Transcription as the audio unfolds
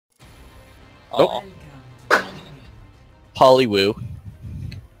Oh. Polywoo.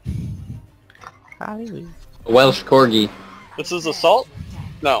 Welsh Corgi. This is Assault?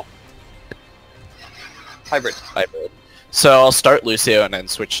 No. Hybrid. Hybrid. So I'll start Lucio and then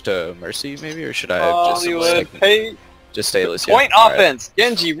switch to Mercy, maybe, or should I Hollywood, just stay Lucio? Point offense.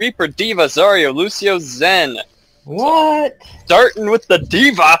 Genji, Reaper, Diva, Zarya, Lucio, Zen. What? Starting with the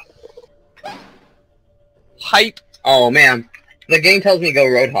Diva. Hype. Oh man, the game tells me go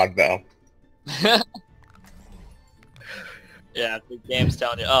Roadhog though. Yeah, the game's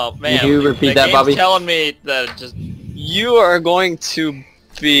telling you. Oh man, Can you repeat the that, game's Bobby? telling me that just. You are going to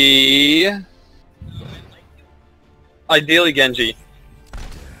be... Ideally Genji.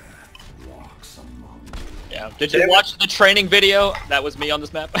 Yeah. Did you watch the training video? That was me on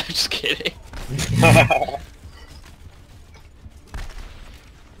this map. I'm just kidding.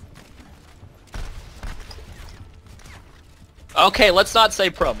 Okay, let's not say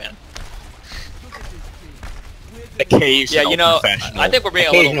pro, man. Occasional Yeah, you know, professional. I think we're being a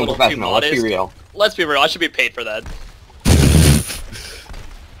Occasional little too professional, let's be modest. real. Let's be real. I should be paid for that.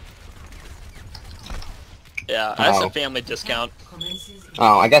 Yeah, that's Oh. a family discount.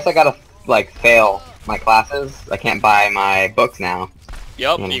 Oh, I guess I gotta, like, fail my classes. I can't buy my books now.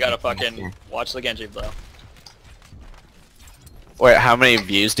 Yup, you gotta fucking watch the Genji though. Wait, how many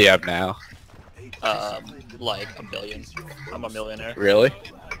views do you have now? Like a billion. I'm a millionaire. Really?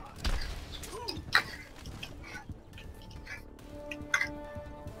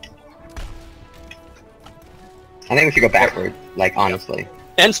 I think we should go backward, like, honestly.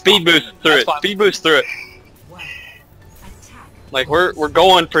 And speed boost through That's it. fine. Speed boost through it. Like we're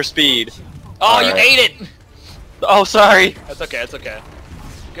going for speed. Oh, you Alright. ate it! Oh, sorry. That's okay, that's okay.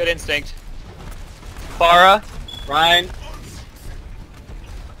 Good instinct. Farah, Ryan.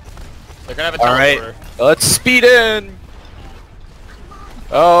 They're gonna have a Alright, teleporter. let's speed in!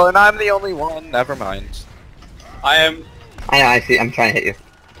 Oh, and I'm the only one, never mind. I know, I see, I'm trying to hit you.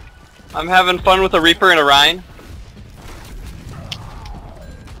 I'm having fun with a Reaper and a Ryan.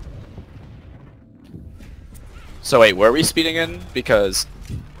 So wait, were we speeding in? Because...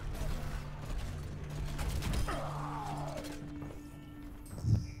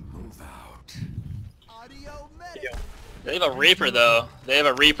 They have a Reaper though. They have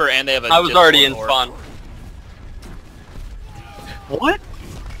a Reaper and they have a. I was already in Discord orb. fun. What?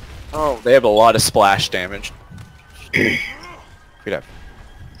 Oh, they have a lot of splash damage. We'd have...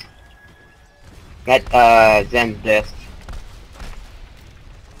 That, Zen's disc.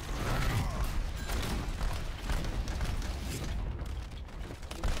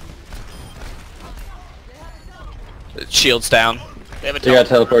 Shields down. They have a You got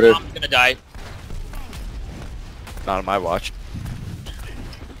teleporter. teleported. I'm gonna die. Not on my watch.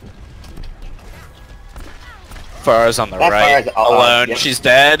 Farah's on the That right. Farah's Alone. yep. She's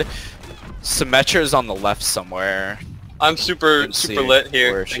dead. Symmetra's on the left somewhere. I'm super Let's see lit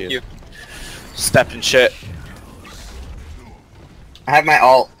here. where she Thank is. you. Stepping shit. I have my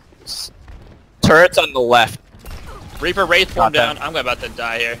ult. Turret's on the left. Reaper Wraith form Got them. down. I'm about to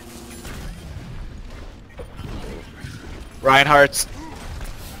die here. Reinhardt's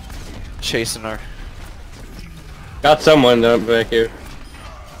chasing her. Got someone back here.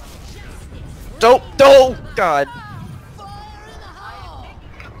 Don't, God.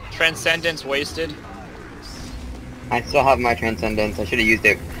 Transcendence wasted. I still have my Transcendence, I should've used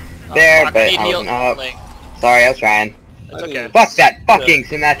it there, Fuck, but need I heal- wasn't up. like, Sorry, I was trying. It's okay. Fuck that fucking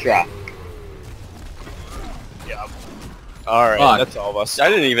Symmetra! Yeah. Alright, Fuck. that's all of us. I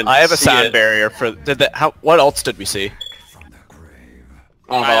didn't even I have a see sound it. barrier for... What ults did we see?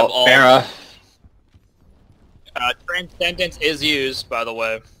 I have all. Pharah. Transcendence is used, by the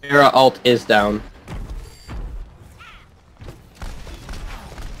way. Pharah ult is down.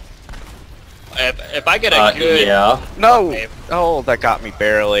 If I get a good. Yeah. No! Okay. Oh, that got me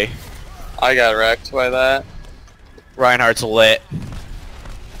barely. I got wrecked by that. Reinhardt's lit.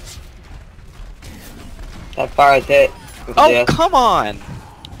 That far as hit. with Oh, this. come on!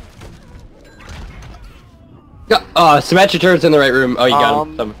 Symmetra turret's in the right room. Oh, you got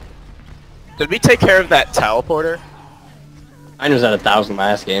Um, him. Did we take care of that teleporter? Mine was at 1,000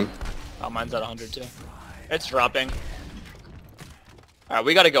 last game. Oh, mine's at 100 too. It's dropping. Alright,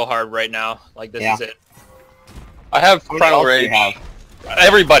 we gotta go hard right now. Like, this Yeah. is it. I have How many Primal ults do you Rage. have?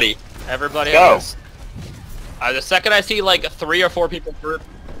 Everybody. Everybody Go. else. The second I see like 3 or 4 people group,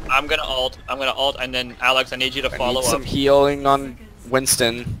 I'm gonna ult, and then Alex, I need you to I follow need up. some healing on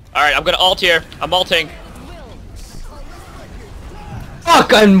Winston. Alright, I'm gonna ult here. I'm ulting.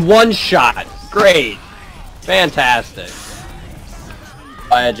 Fuck, on one shot. Great. Fantastic.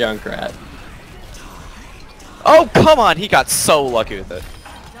 By a Junkrat. Oh, come on! He got so lucky with it.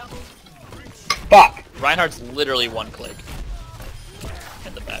 Fuck! Reinhardt's literally one click.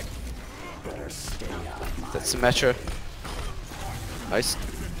 In the back. That's Symmetra. Nice.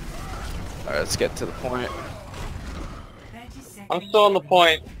 Alright, let's get to the point. I'm still on the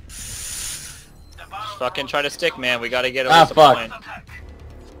point. Fucking try to stick, man. We gotta get Ah, at least a fuck. point.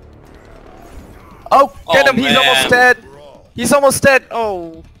 Oh, get Oh, him! He's man. almost dead. He's almost dead.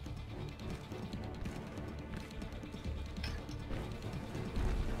 Oh.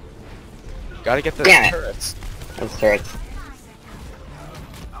 Gotta get the Damn it. turrets. Those turrets.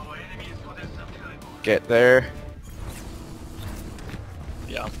 Get there.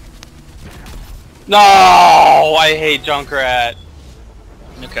 Yeah. No, I hate Junkrat.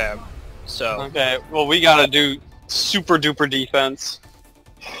 Okay. So. Okay, well we gotta do super duper defense.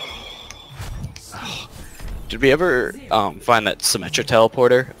 Did we ever find that Symmetra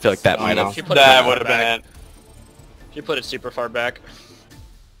teleporter? I feel like that might no. have. She put That it would have been it. She put it super far back.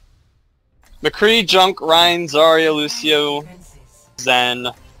 McCree, Junk, Ryan, Zarya, Lucio, Zen.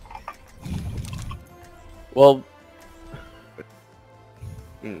 Well,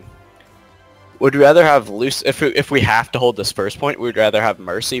 would we rather have if we have to hold this first point? We'd rather have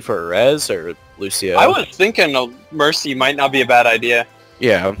Mercy for Rez or Lucio. I was thinking a Mercy might not be a bad idea.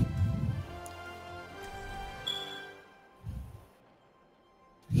 Yeah.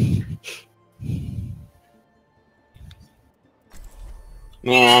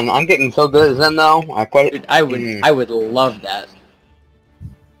 Man, I'm getting so good at Zen though. Dude, I would love that.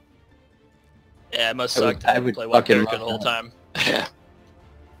 Yeah, it must I would- suck I to would play one fucking character the love whole that. time.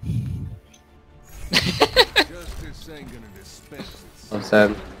 Justice ain't gonna dispense itself. I'm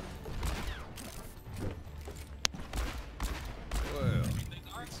sad. Well,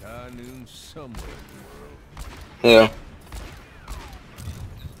 it's high noon somewhere in the world. Who?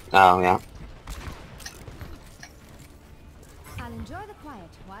 Oh, yeah. I'll enjoy the quiet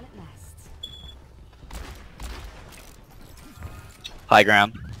while it lasts. High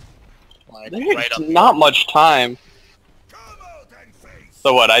ground. Like, There's right up. not much time.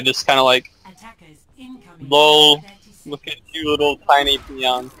 So what, I just kinda like, lol, look at you little tiny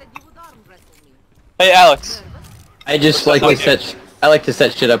peon. Hey Alex. I just like to set. I like to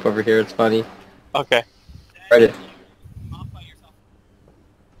set shit up over here. It's funny. Okay. Reddit.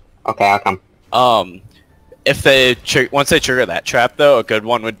 Okay, I'll come. If they once they trigger that trap though, a good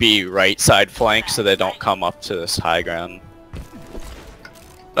one would be right side flank so they don't come up to this high ground.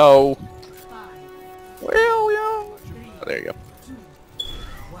 No. Well, yeah. Oh, there you go.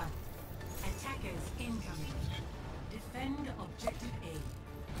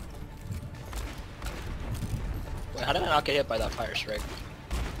 Wait, how did I not get hit by that fire strike?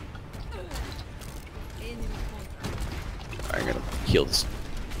 I'm gonna heal this.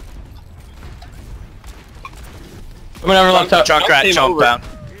 Someone ever left up. Junkrat came jump over. down.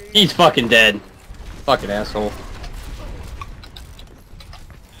 He's fucking dead. Fucking asshole.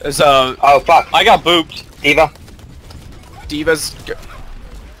 There's Oh, fuck. I got booped. Diva. Diva's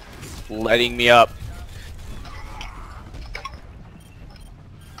letting me up.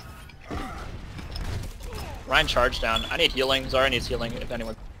 Ryan charged down. I need healing. Zara needs healing if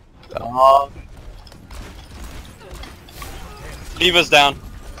anyone. Diva's down.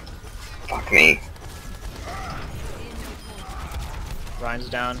 Fuck me. Ryan's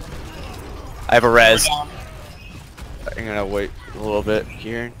down. I have a res. I'm gonna wait a little bit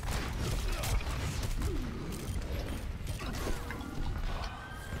here.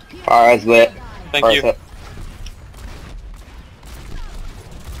 Far as lit. Thank First you. hit.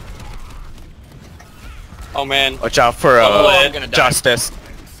 Oh man. Watch out for Oh, I'm gonna die. Justice.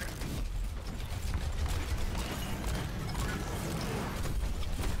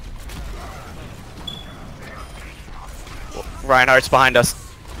 Reinhardt's behind us.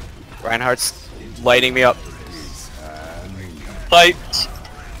 Reinhardt's lighting me up. Fight.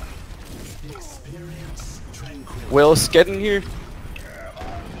 Will's getting here.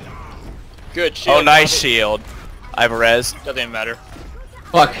 Good shield. Oh, nice shield. I have a res. Doesn't even matter.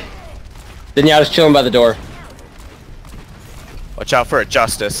 Fuck. Zenyatta's chilling by the door. Watch out for a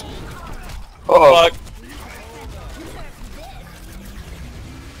Justice. Oh, Fuck.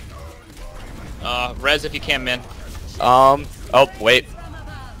 Res if you can, man. Oh, wait.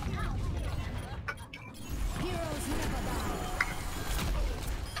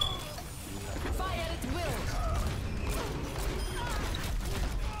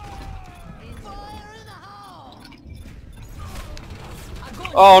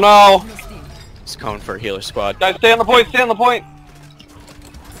 Oh no. He's coming for a healer squad. Guys, stay on the point, stay on the point.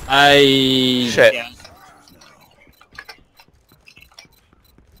 Shit. Yeah.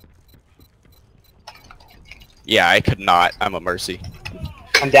 Yeah, I could not. I'm a Mercy.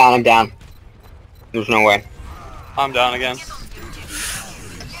 I'm down, I'm down. There's no way. I'm down again.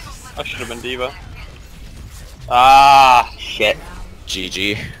 I should have been Diva. Ah, Shit.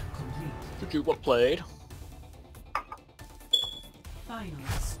 GG. Did you what played?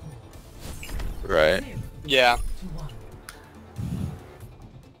 Right. yeah.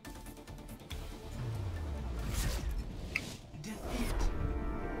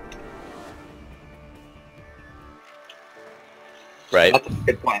 Right. That's a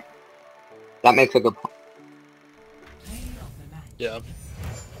good point. That makes a good point. Yeah.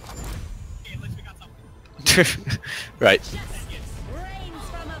 Right.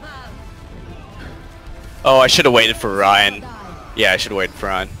 Oh, I should have waited for Ryan. Yeah, I should have waited for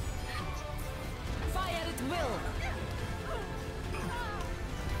Ryan.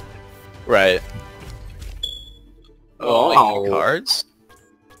 Right. Oh, Oh. cards?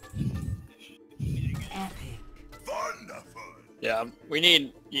 Yeah, you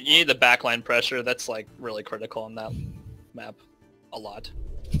need the backline pressure. That's like really critical on that map. A lot.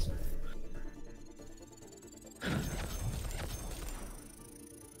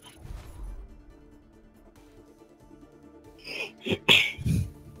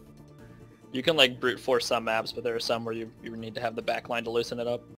 You can like brute force some maps, but there are some where you need to have the backline to loosen it up.